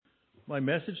My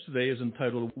message today is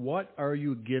entitled, What Are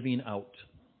You Giving Out?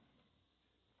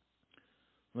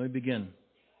 Let me begin.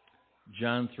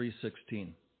 John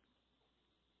 3:16.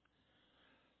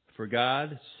 For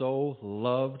God so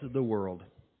loved the world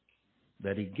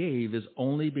that He gave His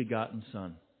only begotten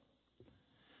Son,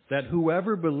 that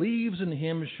whoever believes in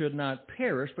Him should not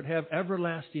perish but have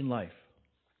everlasting life.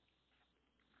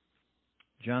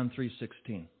 John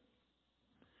 3:16.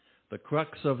 The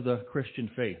crux of the Christian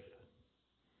faith.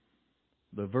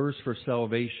 The verse for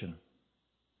salvation.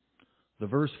 The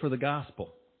verse for the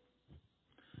gospel.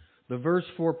 The verse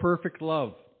for perfect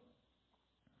love.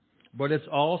 But it's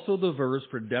also the verse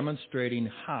for demonstrating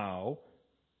how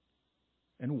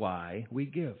and why we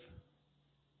give.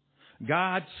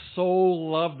 God so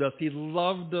loved us. He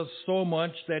loved us so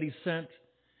much that He sent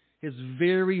His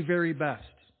very, very best.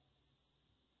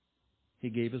 He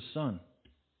gave His Son.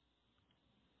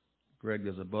 Greg,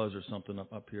 there's a buzz or something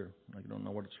up here. I don't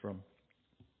know what it's from.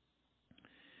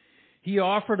 He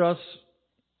offered us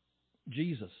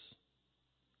Jesus.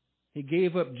 He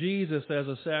gave up Jesus as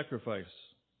a sacrifice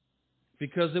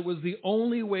because it was the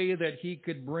only way that He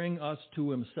could bring us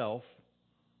to Himself.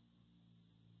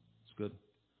 It's good.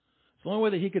 It's the only way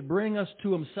that He could bring us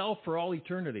to Himself for all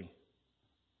eternity.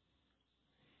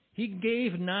 He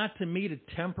gave not to meet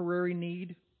a temporary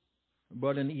need,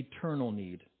 but an eternal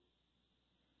need.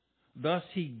 Thus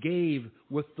He gave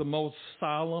with the most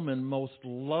solemn and most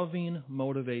loving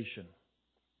motivation.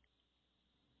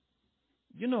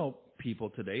 You know people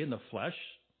today in the flesh,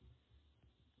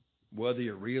 whether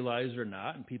you realize it or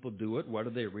not, and people do it, whether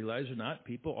they realize it or not,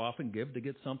 people often give to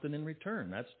get something in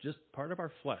return. That's just part of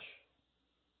our flesh.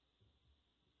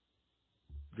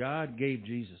 God gave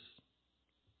Jesus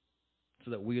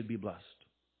so that we would be blessed,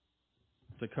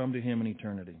 to come to Him in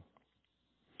eternity.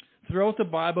 Throughout the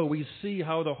Bible, we see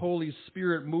how the Holy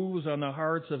Spirit moves on the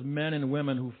hearts of men and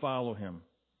women who follow Him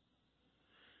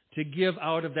to give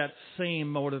out of that same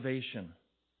motivation,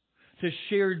 to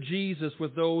share Jesus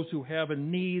with those who have a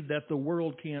need that the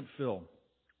world can't fill.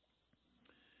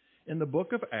 In the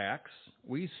book of Acts,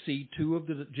 we see two of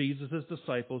Jesus'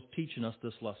 disciples teaching us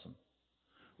this lesson.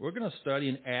 We're going to study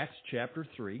in Acts chapter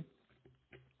 3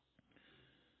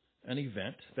 an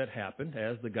event that happened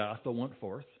as the gospel went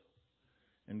forth.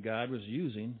 And God was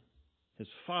using His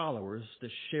followers to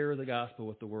share the gospel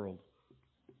with the world.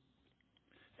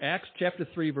 Acts chapter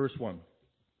 3, verse 1.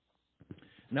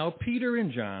 Now Peter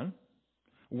and John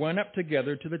went up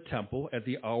together to the temple at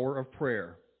the hour of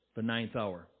prayer, the 9th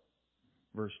hour.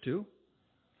 Verse 2.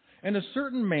 And a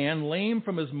certain man, lame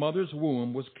from his mother's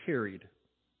womb, was carried,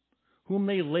 whom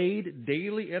they laid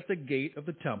daily at the gate of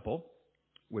the temple,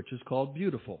 which is called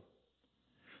Beautiful,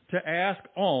 to ask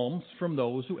alms from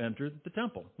those who entered the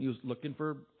temple. He was looking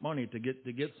for money to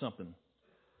get something.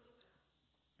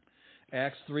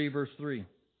 Acts 3, verse 3.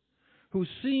 Who,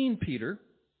 seeing Peter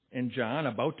and John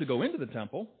about to go into the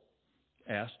temple,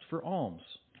 asked for alms.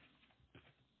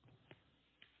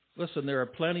 Listen, there are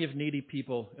plenty of needy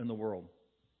people in the world.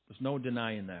 There's no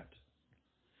denying that.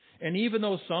 And even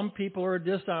though some people are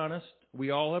dishonest,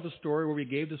 we all have a story where we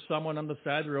gave to someone on the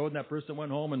side of the road and that person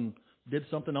went home and did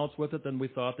something else with it than we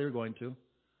thought they were going to.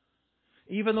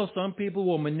 Even though some people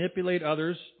will manipulate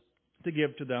others to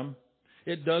give to them,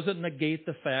 it doesn't negate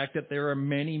the fact that there are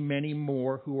many, many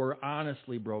more who are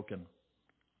honestly broken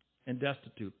and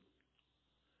destitute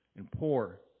and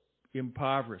poor,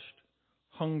 impoverished,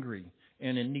 hungry,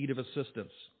 and in need of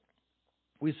assistance.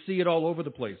 We see it all over the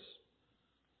place,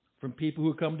 from people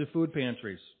who come to food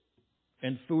pantries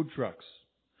and food trucks,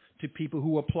 to people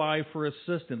who apply for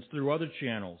assistance through other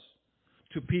channels,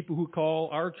 to people who call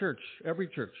our church, every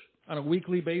church, on a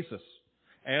weekly basis,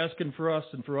 asking for us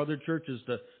and for other churches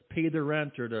to pay their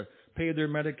rent or to pay their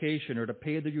medication or to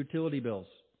pay their utility bills,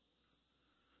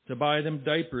 to buy them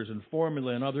diapers and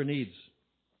formula and other needs.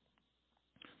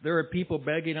 There are people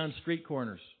begging on street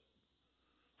corners.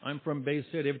 I'm from Bay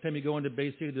City. Every time you go into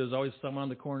Bay City, there's always someone on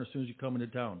the corner as soon as you come into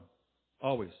town.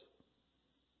 Always.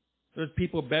 There's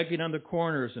people begging on the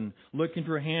corners and looking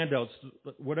for handouts,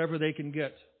 whatever they can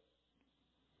get.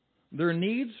 Their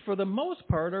needs, for the most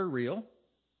part, are real.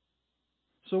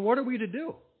 So what are we to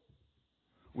do?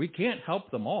 We can't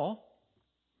help them all.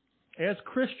 As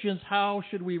Christians, how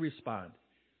should we respond?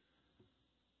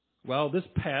 Well, this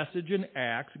passage in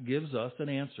Acts gives us an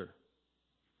answer.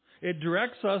 It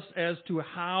directs us as to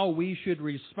how we should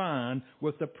respond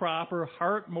with the proper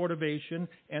heart motivation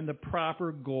and the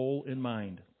proper goal in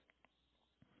mind.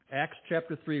 Acts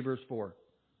chapter 3, verse 4.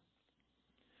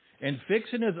 And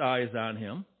fixing his eyes on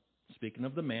him, speaking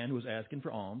of the man who was asking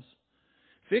for alms,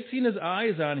 fixing his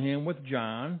eyes on him with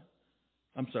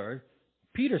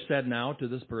Peter said now to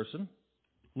this person,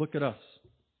 Look at us.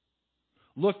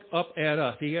 Look up at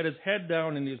us. He had his head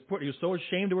down and he was so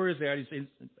ashamed of where he's at. He's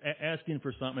asking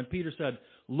for something. And Peter said,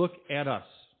 look at us.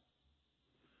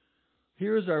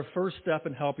 Here's our first step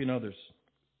in helping others.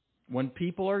 When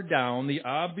people are down, the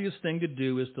obvious thing to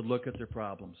do is to look at their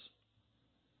problems,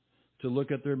 to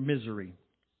look at their misery,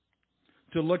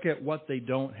 to look at what they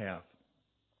don't have.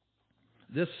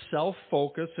 This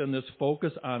self-focus and this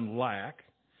focus on lack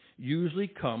usually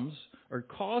comes or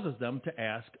causes them to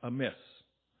ask amiss,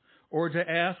 or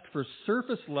to ask for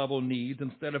surface-level needs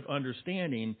instead of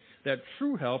understanding that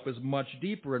true help is much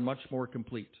deeper and much more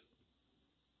complete.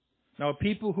 Now,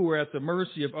 people who are at the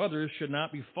mercy of others should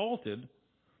not be faulted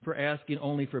for asking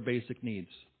only for basic needs.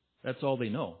 That's all they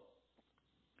know.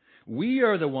 We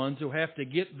are the ones who have to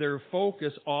get their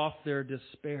focus off their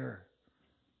despair.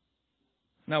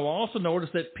 Now, also notice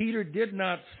that Peter did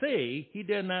not say,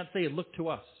 look to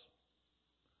us.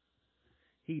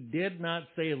 He did not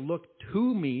say, look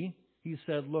to me. He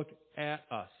said, look at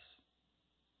us.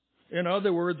 In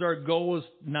other words, our goal is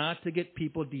not to get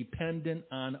people dependent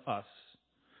on us.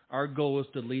 Our goal is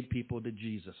to lead people to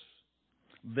Jesus.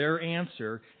 Their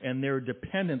answer and their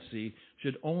dependency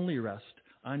should only rest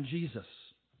on Jesus.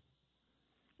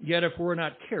 Yet if we're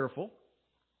not careful,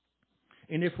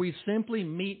 and if we simply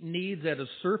meet needs at a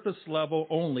surface level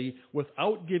only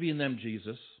without giving them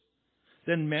Jesus,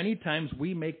 then many times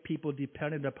we make people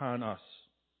dependent upon us.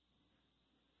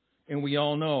 And we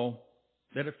all know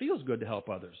that it feels good to help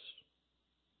others.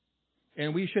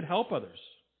 And we should help others.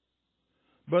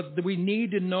 But we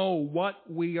need to know what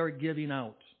we are giving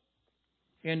out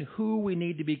and who we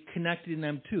need to be connecting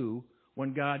them to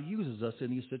when God uses us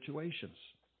in these situations.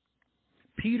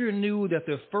 Peter knew that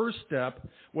the first step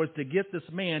was to get this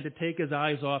man to take his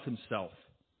eyes off himself,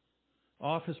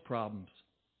 off his problems,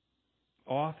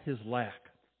 off his lack,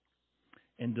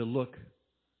 and to look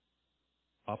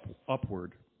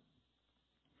upward.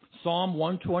 Psalm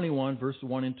 121, verse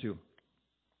 1 and 2.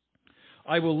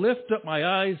 I will lift up my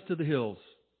eyes to the hills.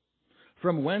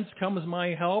 From whence comes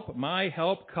my help? My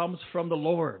help comes from the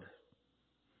Lord,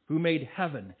 who made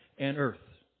heaven and earth.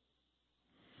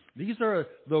 These are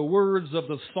the words of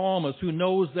the psalmist who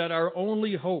knows that our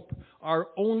only hope, our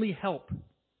only help,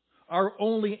 our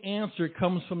only answer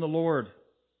comes from the Lord.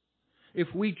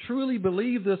 If we truly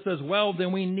believe this as well,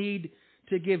 then we need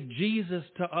to give Jesus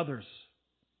to others.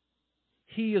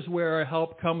 He is where our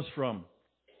help comes from.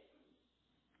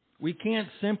 We can't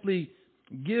simply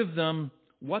give them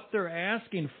what they're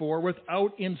asking for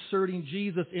without inserting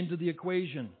Jesus into the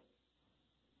equation.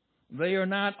 They are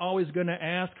not always going to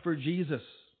ask for Jesus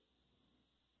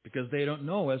because they don't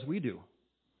know, as we do,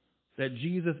 that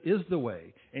Jesus is the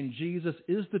way, and Jesus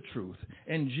is the truth,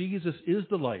 and Jesus is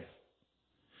the life,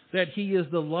 that He is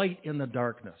the light in the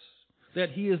darkness,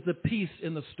 that He is the peace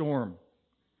in the storm.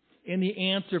 And the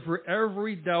answer for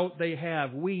every doubt they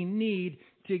have, we need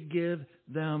to give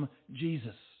them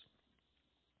Jesus.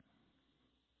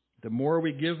 The more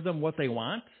we give them what they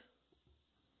want,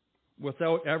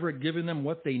 without ever giving them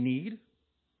what they need,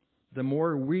 the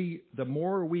more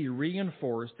we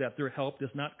reinforce that their help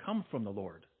does not come from the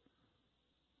Lord.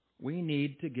 We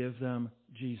need to give them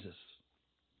Jesus.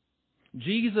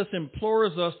 Jesus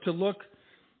implores us to look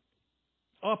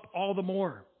up all the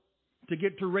more,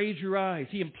 to raise your eyes.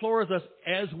 He implores us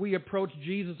as we approach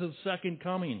Jesus' second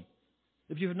coming.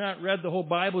 If you've not read the whole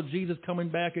Bible, Jesus is coming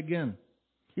back again.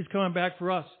 He's coming back for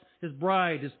us. His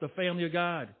bride is the family of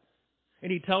God.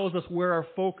 And He tells us where our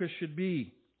focus should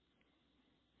be.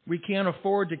 We can't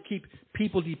afford to keep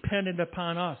people dependent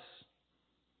upon us.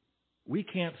 We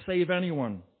can't save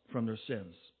anyone from their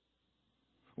sins.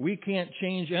 We can't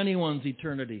change anyone's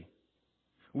eternity.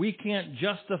 We can't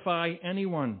justify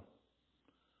anyone.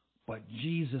 But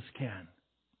Jesus can.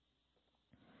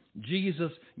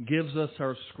 Jesus gives us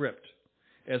our script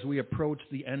as we approach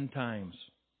the end times.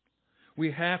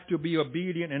 We have to be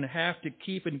obedient and have to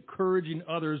keep encouraging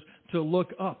others to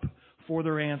look up for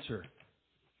their answer.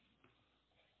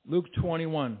 Luke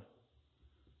 21,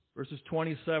 verses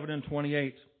 27 and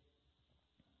 28.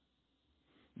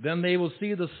 Then they will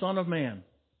see the Son of Man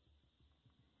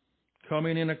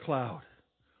coming in a cloud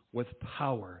with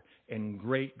power and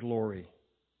great glory.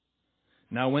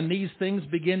 Now when these things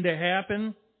begin to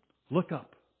happen, look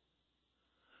up.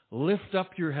 Lift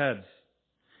up your heads,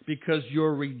 because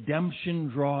your redemption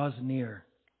draws near.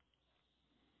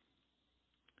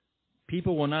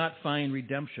 People will not find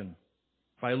redemption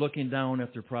by looking down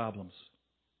at their problems,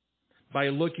 by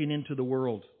looking into the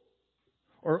world,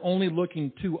 or only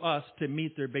looking to us to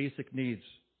meet their basic needs.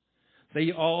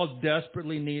 They all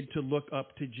desperately need to look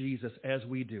up to Jesus as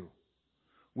we do.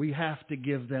 We have to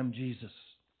give them Jesus.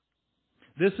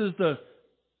 This is the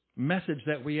message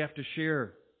that we have to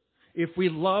share. If we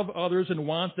love others and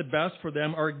want the best for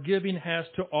them, our giving has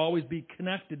to always be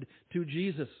connected to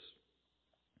Jesus.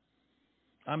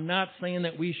 I'm not saying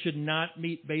that we should not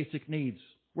meet basic needs.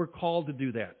 We're called to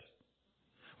do that.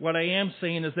 What I am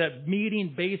saying is that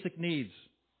meeting basic needs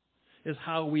is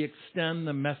how we extend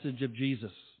the message of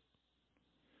Jesus.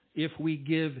 If we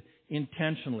give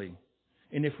intentionally,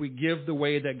 and if we give the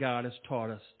way that God has taught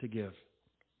us to give.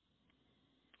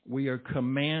 We are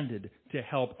commanded to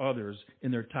help others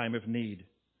in their time of need.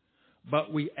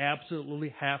 But we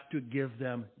absolutely have to give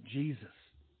them Jesus.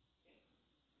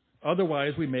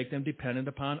 Otherwise, we make them dependent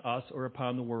upon us or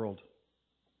upon the world.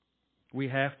 We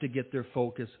have to get their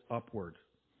focus upward,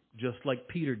 just like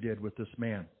Peter did with this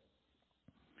man.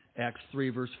 Acts 3,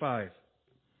 verse 5.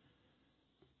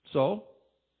 So,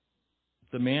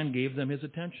 the man gave them his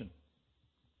attention,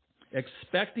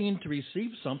 expecting to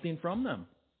receive something from them.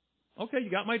 Okay, you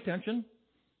got my attention.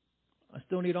 I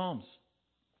still need alms.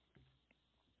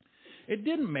 It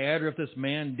didn't matter if this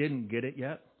man didn't get it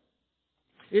yet.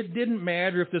 It didn't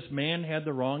matter if this man had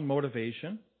the wrong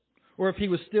motivation or if he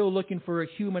was still looking for a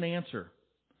human answer.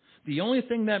 The only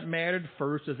thing that mattered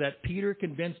first is that Peter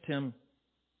convinced him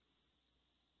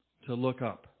to look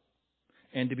up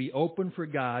and to be open for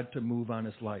God to move on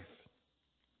his life.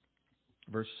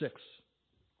 Verse 6.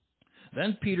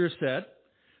 Then Peter said,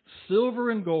 "Silver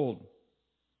and gold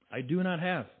I do not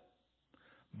have,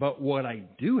 but what I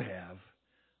do have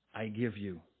I give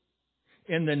you.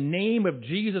 In the name of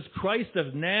Jesus Christ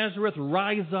of Nazareth,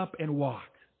 rise up and walk."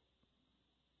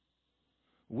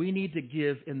 We need to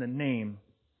give in the name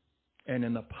and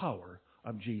in the power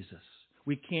of Jesus.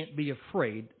 We can't be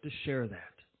afraid to share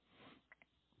that.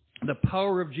 The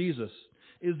power of Jesus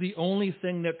is the only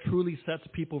thing that truly sets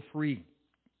people free.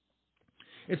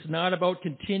 It's not about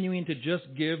continuing to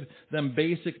just give them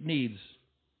basic needs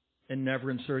and never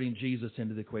inserting Jesus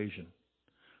into the equation.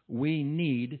 We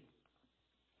need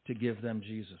to give them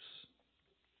Jesus.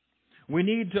 We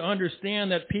need to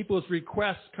understand that people's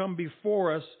requests come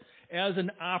before us as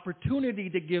an opportunity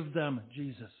to give them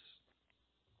Jesus.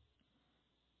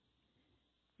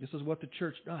 This is what the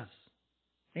church does.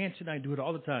 Nancy and I do it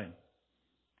all the time.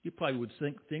 You probably would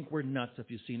think we're nuts if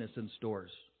you've seen us in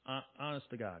stores. Honest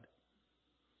to God.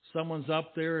 Someone's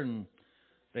up there and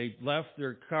they left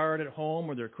their card at home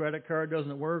or their credit card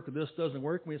doesn't work or this doesn't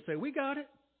work. And we say, "We got it."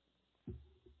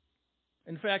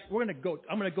 In fact, I'm going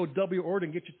to go double your order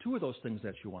and get you 2 of those things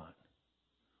that you want.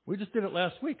 We just did it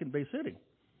last week in Bay City.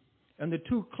 And the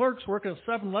 2 clerks working at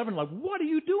 7-Eleven are like, "What are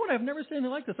you doing? I've never seen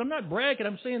anything like this." I'm not bragging.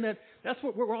 I'm saying that that's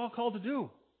what we're all called to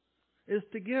do, is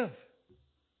to give.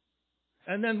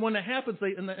 And then when it happens,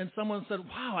 and someone said,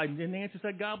 "Wow," and Nancy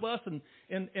said, "God bless," and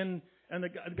the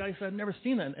guy said, "I've never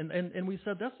seen that." And we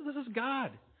said, this is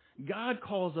God. God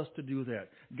calls us to do that.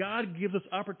 God gives us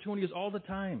opportunities all the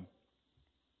time.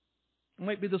 It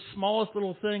might be the smallest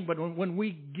little thing, but when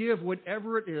we give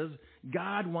whatever it is,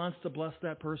 God wants to bless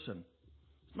that person.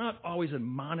 It's not always in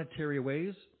monetary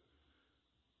ways.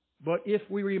 But if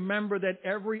we remember that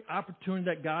every opportunity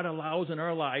that God allows in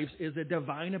our lives is a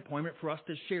divine appointment for us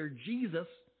to share Jesus,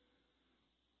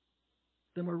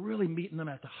 then we're really meeting them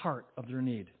at the heart of their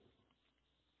need.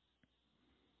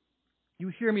 You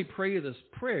hear me pray this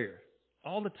prayer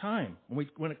all the time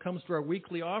when it comes to our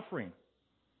weekly offering.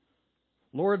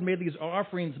 Lord, may these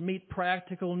offerings meet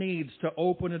practical needs to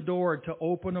open a door, to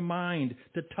open a mind,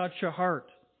 to touch a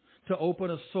heart, to open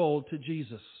a soul to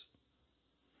Jesus.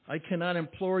 I cannot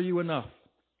implore you enough.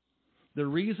 The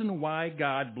reason why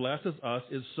God blesses us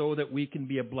is so that we can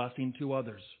be a blessing to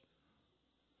others.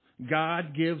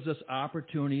 God gives us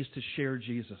opportunities to share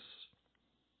Jesus,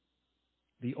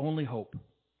 the only hope.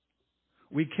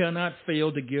 We cannot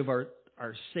fail to give our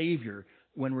Savior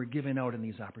when we're giving out in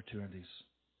these opportunities.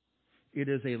 It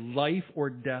is a life or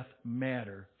death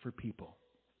matter for people.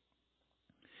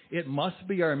 It must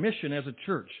be our mission as a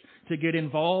church to get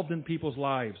involved in people's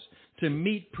lives, to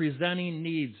meet presenting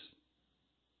needs,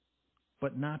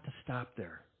 but not to stop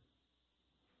there.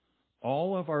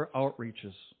 All of our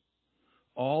outreaches,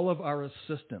 all of our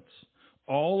assistance,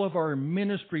 all of our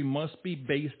ministry must be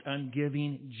based on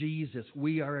giving Jesus.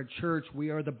 We are a church. We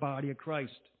are the body of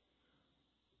Christ.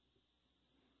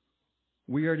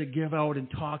 We are to give out and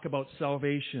talk about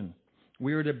salvation.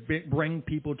 We are to bring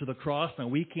people to the cross. Now,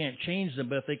 we can't change them,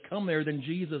 but if they come there, then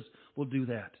Jesus will do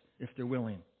that if they're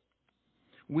willing.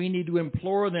 We need to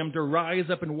implore them to rise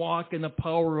up and walk in the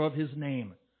power of His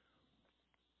name.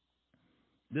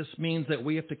 This means that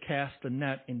we have to cast the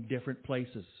net in different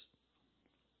places.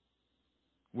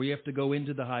 We have to go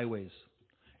into the highways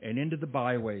and into the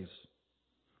byways.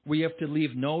 We have to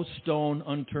leave no stone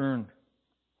unturned.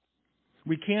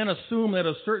 We can't assume that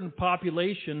a certain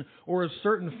population or a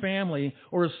certain family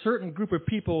or a certain group of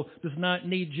people does not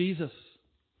need Jesus.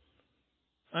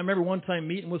 I remember one time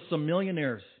meeting with some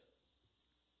millionaires,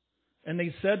 and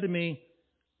they said to me,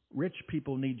 rich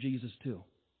people need Jesus too.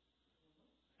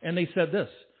 And they said this,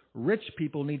 rich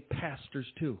people need pastors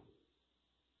too.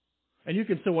 And you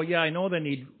can say, well, yeah, I know they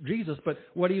need Jesus, but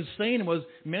what he was saying was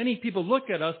many people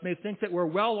look at us and they think that we're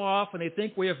well off and they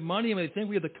think we have money and they think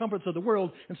we have the comforts of the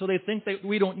world, and so they think that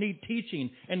we don't need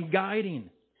teaching and guiding.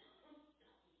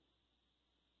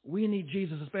 We need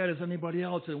Jesus as bad as anybody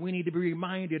else, and we need to be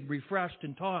reminded, refreshed,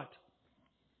 and taught.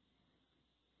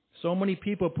 So many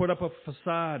people put up a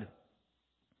facade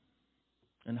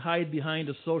and hide behind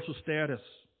a social status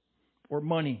or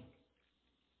money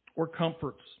or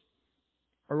comforts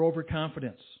or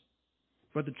overconfidence.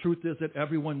 But the truth is that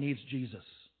everyone needs Jesus.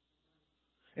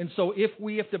 And so if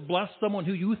we have to bless someone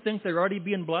who you think they're already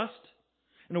being blessed,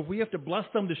 and if we have to bless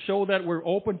them to show that we're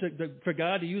open for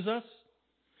God to use us,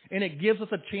 and it gives us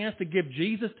a chance to give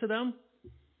Jesus to them,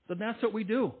 then that's what we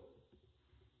do.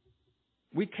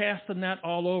 We cast the net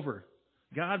all over.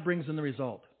 God brings in the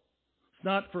result. It's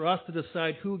not for us to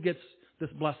decide who gets this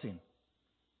blessing.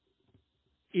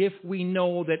 If we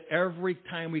know that every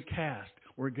time we cast,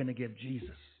 we're going to give Jesus.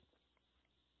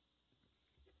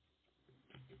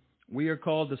 We are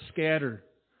called to scatter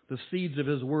the seeds of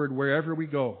His Word wherever we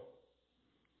go.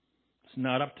 It's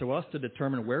not up to us to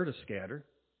determine where to scatter.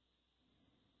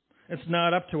 It's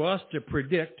not up to us to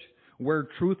predict where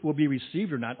truth will be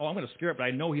received or not. Oh, I'm going to scare it, but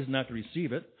I know he's not to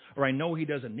receive it, or I know he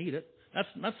doesn't need it. That's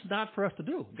not for us to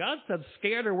do. God said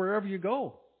scatter wherever you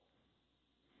go.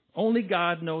 Only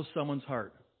God knows someone's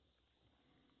heart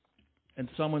and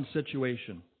someone's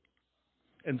situation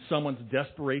and someone's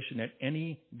desperation at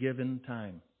any given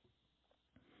time.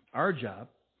 Our job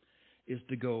is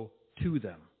to go to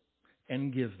them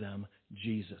and give them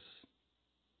Jesus.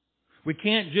 We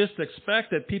can't just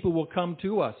expect that people will come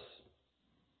to us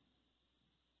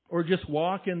or just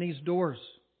walk in these doors.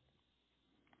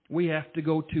 We have to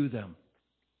go to them.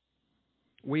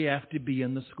 We have to be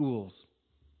in the schools.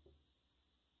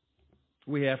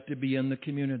 We have to be in the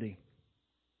community.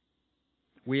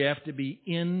 We have to be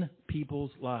in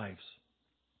people's lives.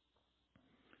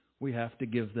 We have to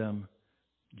give them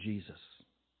Jesus.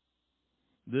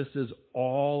 This is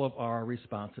all of our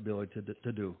responsibility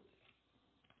to do.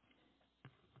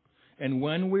 And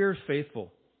when we're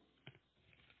faithful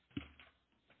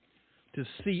to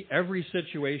see every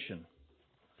situation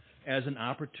as an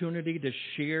opportunity to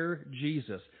share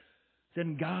Jesus,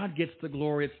 then God gets the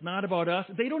glory. It's not about us.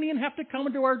 They don't even have to come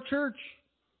into our church.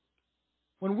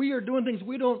 When we are doing things,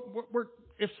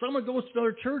 if someone goes to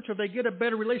another church or they get a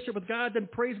better relationship with God, then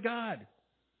praise God.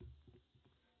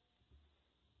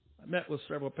 I met with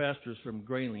several pastors from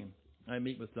Grayling. I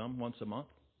meet with them once a month.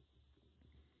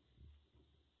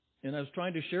 And I was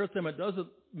trying to share with them, it doesn't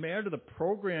matter the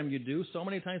program you do. So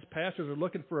many times pastors are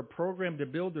looking for a program to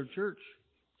build their church.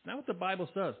 It's not what the Bible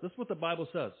says. This is what the Bible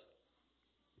says.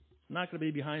 It's not going to be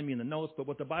behind me in the notes, but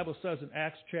what the Bible says in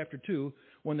Acts chapter 2,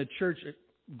 when the church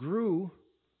grew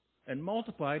and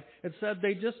multiplied, it said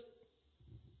they just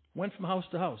went from house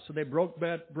to house. So they broke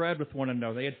bread with one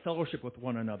another. They had fellowship with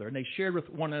one another. And they shared with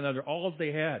one another all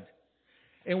they had.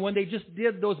 And when they just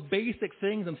did those basic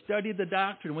things and studied the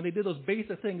doctrine, when they did those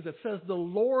basic things, it says the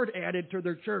Lord added to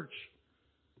their church.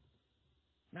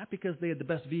 Not because they had the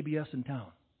best VBS in town.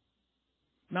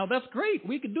 Now that's great.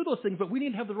 We could do those things, but we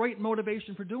need to have the right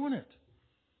motivation for doing it.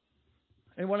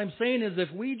 And what I'm saying is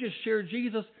if we just share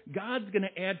Jesus, God's going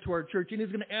to add to our church, and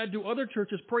He's going to add to other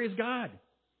churches. Praise God.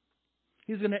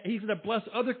 He's going to bless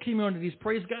other communities.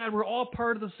 Praise God. We're all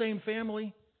part of the same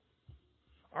family.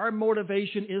 Our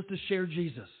motivation is to share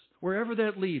Jesus, wherever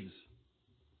that leads.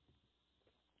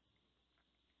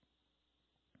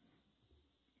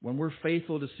 When we're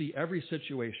faithful to see every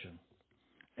situation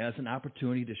as an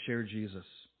opportunity to share Jesus,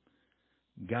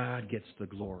 God gets the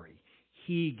glory.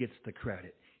 He gets the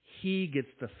credit. He gets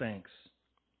the thanks.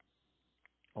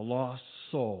 A lost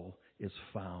soul is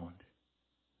found.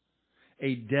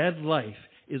 A dead life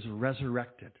is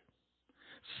resurrected.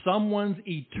 Someone's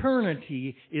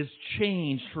eternity is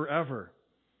changed forever.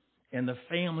 And the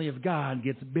family of God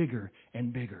gets bigger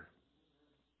and bigger.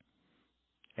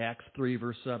 Acts 3,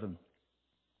 verse 7.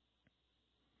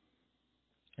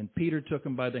 And Peter took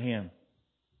him by the hand,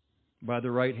 by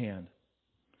the right hand,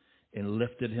 and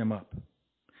lifted him up.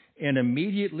 And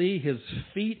immediately his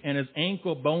feet and his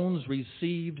ankle bones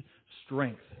received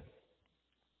strength.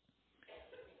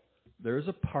 There's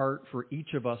a part for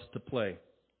each of us to play.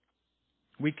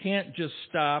 We can't just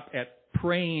stop at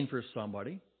praying for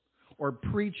somebody or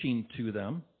preaching to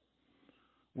them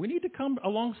We need to come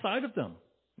alongside of them.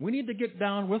 We need to get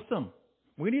down with them.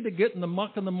 We need to get in the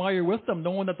muck and the mire with them,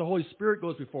 knowing that the Holy Spirit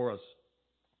goes before us.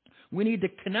 We need to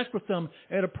connect with them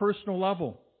at a personal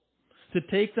level, to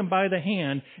take them by the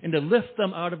hand and to lift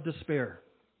them out of despair.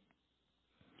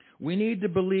 We need to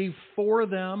believe for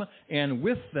them and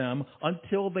with them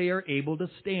until they are able to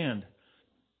stand.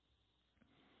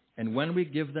 And when we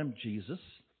give them Jesus,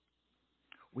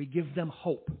 we give them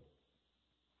hope.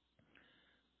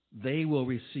 They will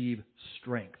receive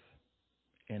strength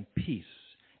and peace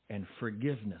and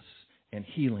forgiveness and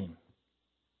healing.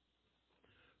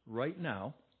 Right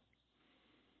now,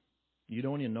 you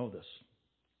don't even know this.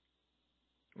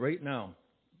 Right now,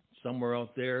 somewhere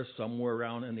out there, somewhere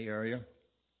around in the area,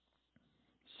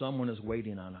 someone is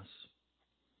waiting on us.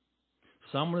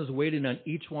 Someone is waiting on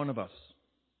each one of us.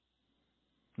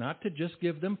 Not to just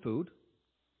give them food.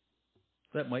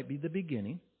 That might be the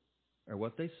beginning, or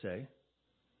what they say.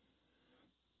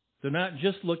 They're not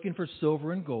just looking for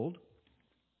silver and gold.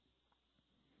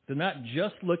 They're not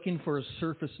just looking for a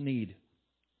surface need.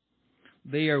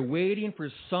 They are waiting for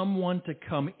someone to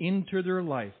come into their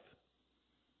life,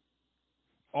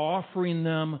 offering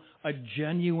them a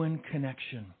genuine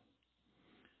connection,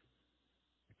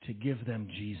 to give them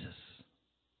Jesus.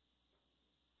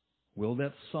 Will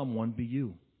that someone be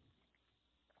you?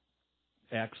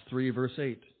 Acts 3, verse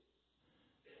 8.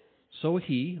 So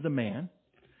he, the man,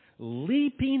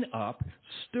 leaping up,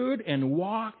 stood and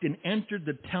walked and entered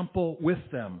the temple with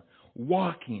them,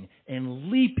 walking and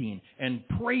leaping and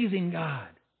praising God.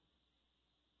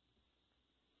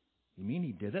 You mean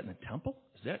he did that in the temple?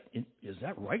 Is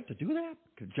that right to do that?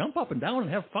 To jump up and down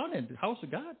and have fun in the house of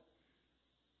God?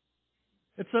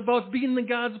 It's about being in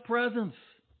God's presence.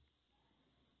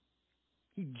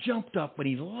 He jumped up and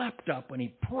he leapt up and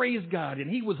he praised God, and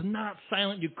he was not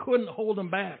silent. You couldn't hold him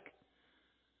back.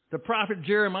 The prophet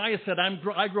Jeremiah said,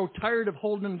 I grow tired of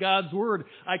holding God's word.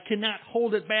 I cannot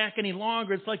hold it back any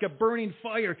longer. It's like a burning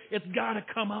fire. It's got to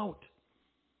come out.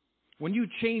 When you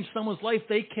change someone's life,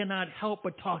 they cannot help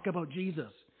but talk about Jesus.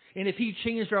 And if he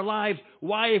changed our lives,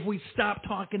 why have we stopped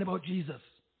talking about Jesus?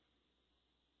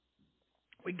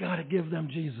 We got to give them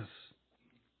Jesus.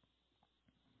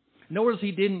 Notice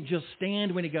he didn't just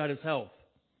stand when he got his health.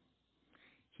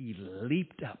 He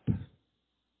leaped up.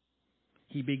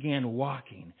 He began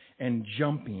walking and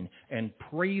jumping and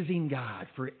praising God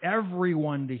for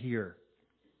everyone to hear.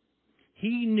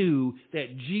 He knew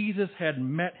that Jesus had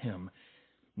met him,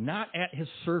 not at his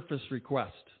surface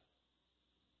request,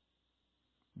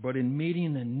 but in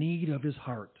meeting the need of his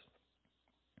heart.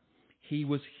 He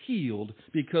was healed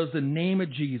because the name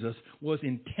of Jesus was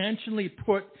intentionally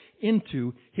put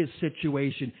into his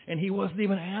situation, and he wasn't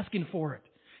even asking for it.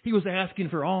 He was asking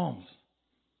for alms,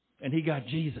 and he got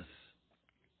Jesus.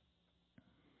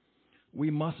 We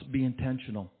must be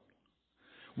intentional.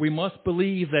 We must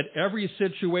believe that every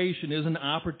situation is an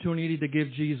opportunity to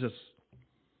give Jesus.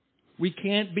 We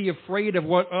can't be afraid of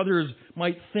what others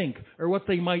might think or what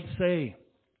they might say.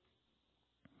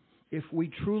 If we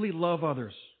truly love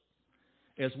others,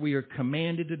 as we are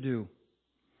commanded to do,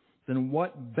 then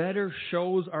what better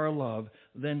shows our love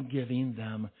than giving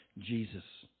them Jesus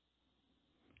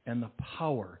and the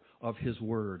power of his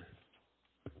word?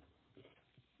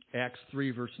 Acts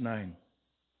 3, verse 9.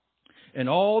 And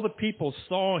all the people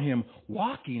saw him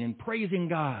walking and praising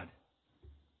God.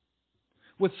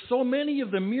 With so many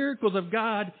of the miracles of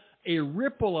God, a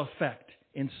ripple effect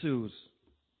ensues.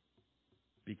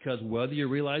 Because whether you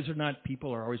realize it or not,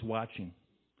 people are always watching.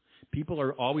 People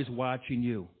are always watching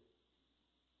you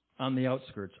on the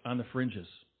outskirts, on the fringes.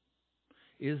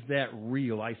 Is that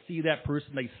real? I see that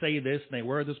person, they say this, and they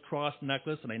wear this cross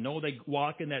necklace, and I know they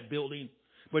walk in that building,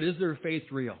 but is their faith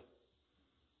real?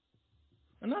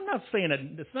 And I'm not saying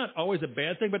that it's not always a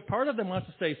bad thing, but part of them wants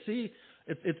to say, see,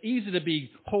 it's easy to be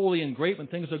holy and great when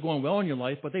things are going well in your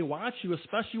life, but they watch you,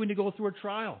 especially when you go through a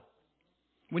trial,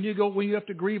 when you have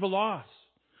to grieve a loss,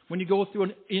 when you go through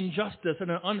an injustice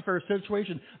and an unfair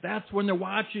situation. That's when they're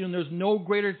watching, and there's no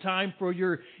greater time for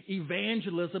your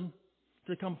evangelism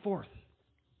to come forth.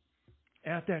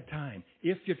 At that time,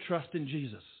 if you trust in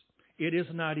Jesus, it is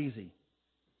not easy.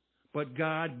 But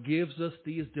God gives us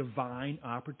these divine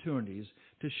opportunities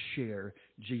to share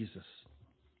Jesus.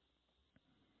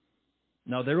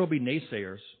 Now, there will be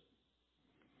naysayers,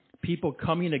 people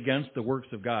coming against the works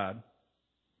of God,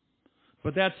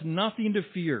 but that's nothing to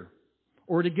fear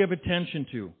or to give attention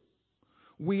to.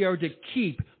 We are to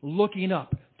keep looking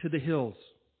up to the hills,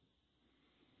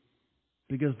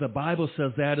 because the Bible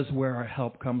says that is where our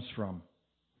help comes from.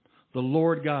 The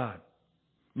Lord God,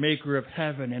 maker of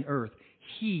heaven and earth,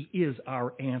 he is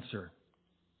our answer.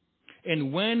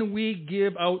 And when we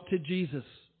give out to Jesus,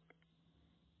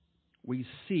 we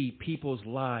see people's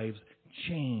lives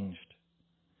changed.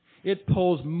 It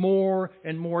pulls more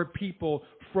and more people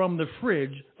from the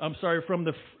fringe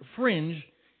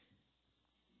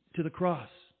to the cross.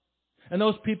 And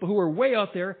those people who are way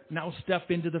out there now step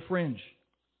into the fringe.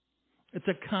 It's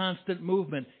a constant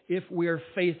movement if we are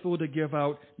faithful to give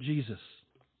out Jesus.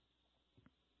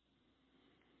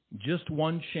 Just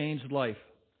one changed life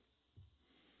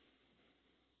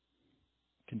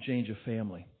can change a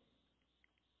family.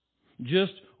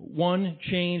 Just one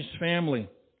changed family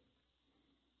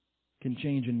can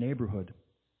change a neighborhood.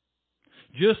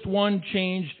 Just one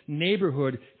changed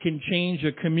neighborhood can change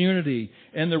a community.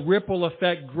 And the ripple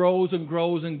effect grows and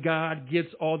grows, and God gets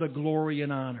all the glory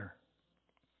and honor.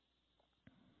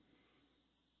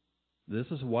 This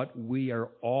is what we are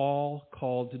all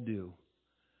called to do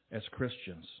as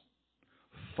Christians.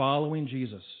 Following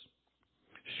Jesus.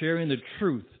 Sharing the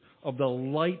truth of the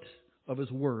light of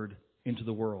His Word into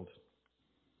the world.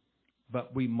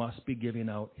 But we must be giving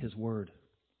out His Word.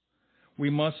 We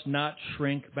must not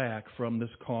shrink back from this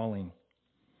calling.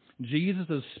 Jesus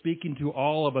is speaking to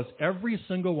all of us, every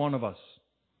single one of us.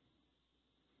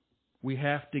 We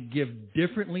have to give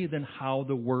differently than how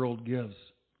the world gives.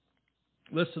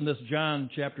 Listen to this, John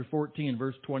chapter 14,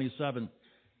 verse 27.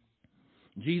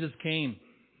 Jesus came,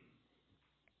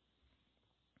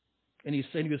 and He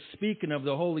said He was speaking of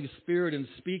the Holy Spirit and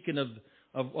speaking of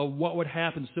what would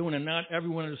happen soon, and not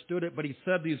everyone understood it, but He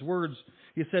said these words.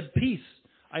 He said, "Peace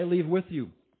I leave with you.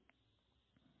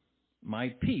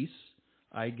 My peace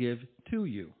I give to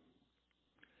you.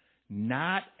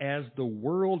 Not as the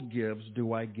world gives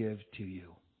do I give to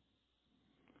you.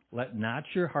 Let not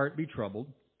your heart be troubled,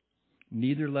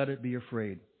 neither let it be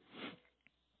afraid."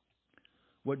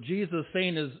 What Jesus is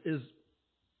saying is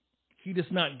He does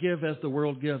not give as the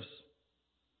world gives.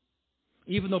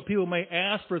 Even though people may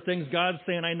ask for things, God's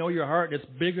saying, "I know your heart. It's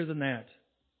bigger than that."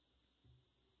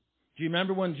 Do you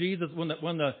remember when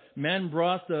the men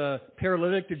brought the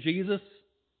paralytic to Jesus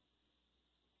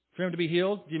for him to be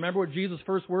healed? Do you remember what Jesus'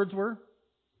 first words were?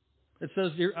 It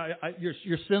says,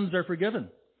 your sins are forgiven.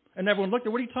 And everyone looked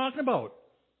at, what are you talking about?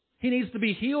 He needs to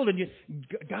be healed. And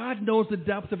God knows the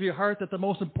depth of your heart that the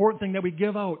most important thing that we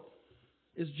give out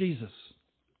is Jesus.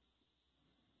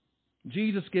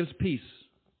 Jesus gives peace.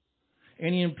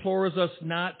 And He implores us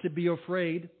not to be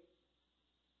afraid,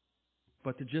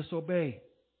 but to just obey.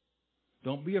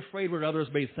 Don't be afraid what others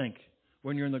may think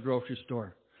when you're in the grocery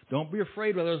store. Don't be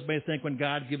afraid what others may think when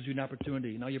God gives you an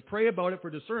opportunity. Now, you pray about it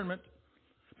for discernment,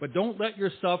 but don't let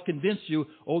yourself convince you,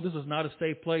 "Oh, this is not a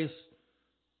safe place.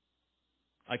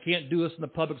 I can't do this in the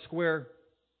public square."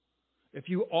 If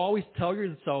you always tell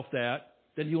yourself that,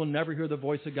 then you will never hear the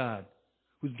voice of God,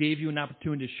 who gave you an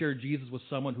opportunity to share Jesus with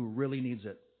someone who really needs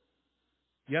it.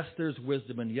 Yes, there's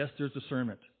wisdom, and yes, there's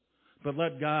discernment. But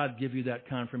let God give you that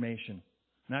confirmation,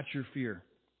 not your fear.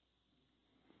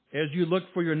 As you look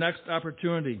for your next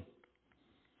opportunity,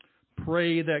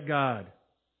 pray that God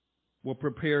will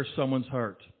prepare someone's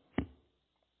heart.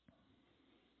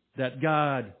 That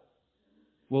God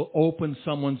will open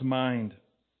someone's mind.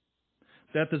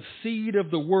 That the seed of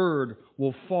the Word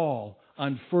will fall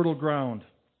on fertile ground.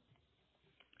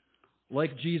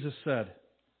 Like Jesus said,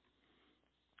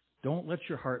 don't let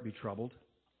your heart be troubled.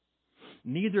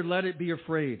 Neither let it be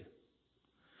afraid.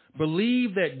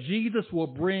 Believe that Jesus will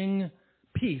bring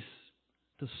peace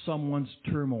to someone's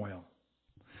turmoil.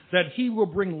 That He will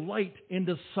bring light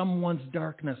into someone's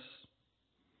darkness.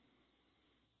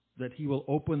 That He will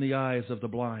open the eyes of the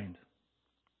blind.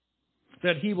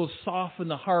 That He will soften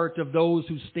the heart of those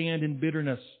who stand in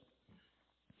bitterness.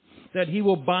 That He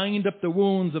will bind up the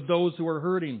wounds of those who are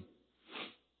hurting.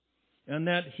 And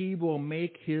that He will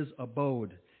make His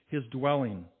abode, His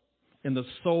dwelling, in the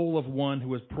soul of one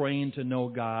who is praying to know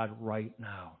God right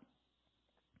now.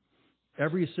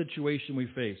 Every situation we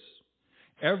face,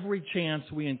 every chance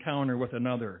we encounter with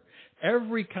another,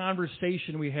 every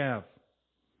conversation we have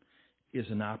is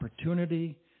an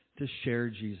opportunity to share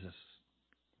Jesus.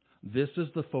 This is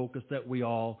the focus that we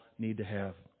all need to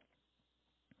have.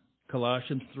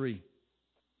 Colossians 3,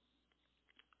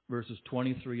 verses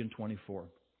 23 and 24.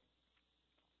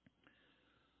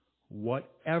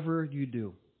 Whatever you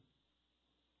do,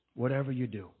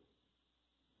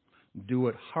 do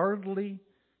it heartily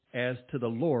as to the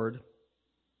Lord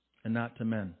and not to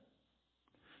men,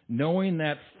 knowing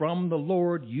that from the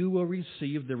Lord you will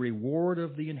receive the reward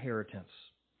of the inheritance,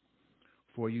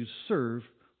 for you serve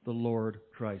the Lord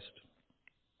Christ.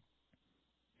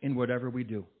 In whatever we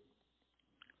do,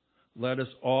 let us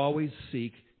always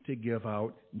seek to give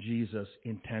out Jesus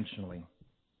intentionally,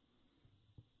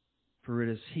 for it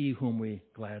is He whom we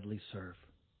gladly serve.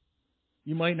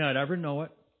 You might not ever know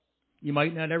it. You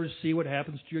might not ever see what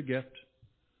happens to your gift.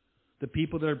 The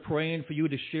people that are praying for you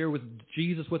to share with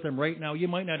Jesus with them right now, you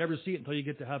might not ever see it until you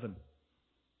get to heaven.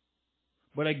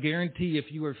 But I guarantee if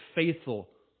you are faithful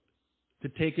to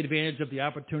take advantage of the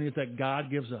opportunities that God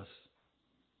gives us,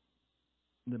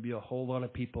 there'll be a whole lot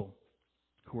of people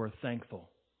who are thankful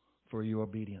for your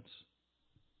obedience.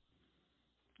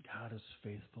 God is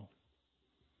faithful.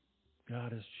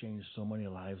 God has changed so many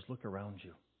lives. Look around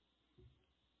you.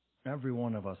 Every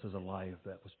one of us is a life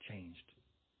that was changed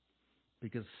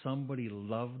because somebody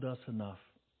loved us enough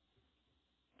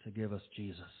to give us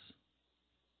Jesus.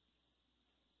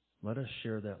 Let us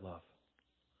share that love.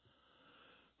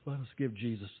 Let us give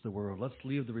Jesus to the world. Let's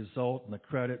leave the result and the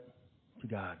credit to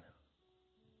God.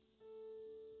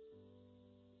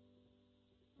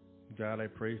 God, I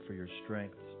pray for your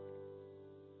strength.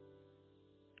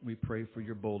 We pray for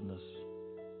your boldness.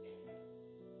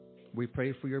 We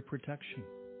pray for your protection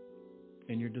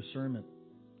and your discernment.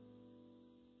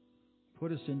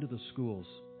 Put us into the schools.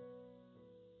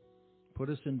 Put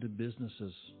us into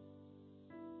businesses.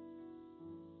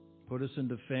 Put us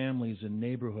into families and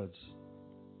neighborhoods.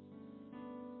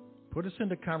 Put us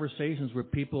into conversations where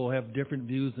people have different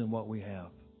views than what we have,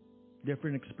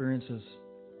 different experiences.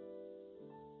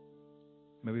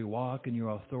 May we walk in your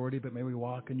authority, but may we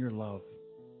walk in your love.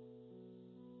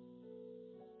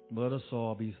 Let us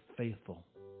all be faithful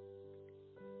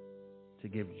to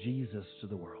give Jesus to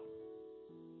the world.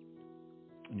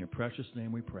 In your precious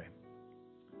name we pray.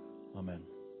 Amen.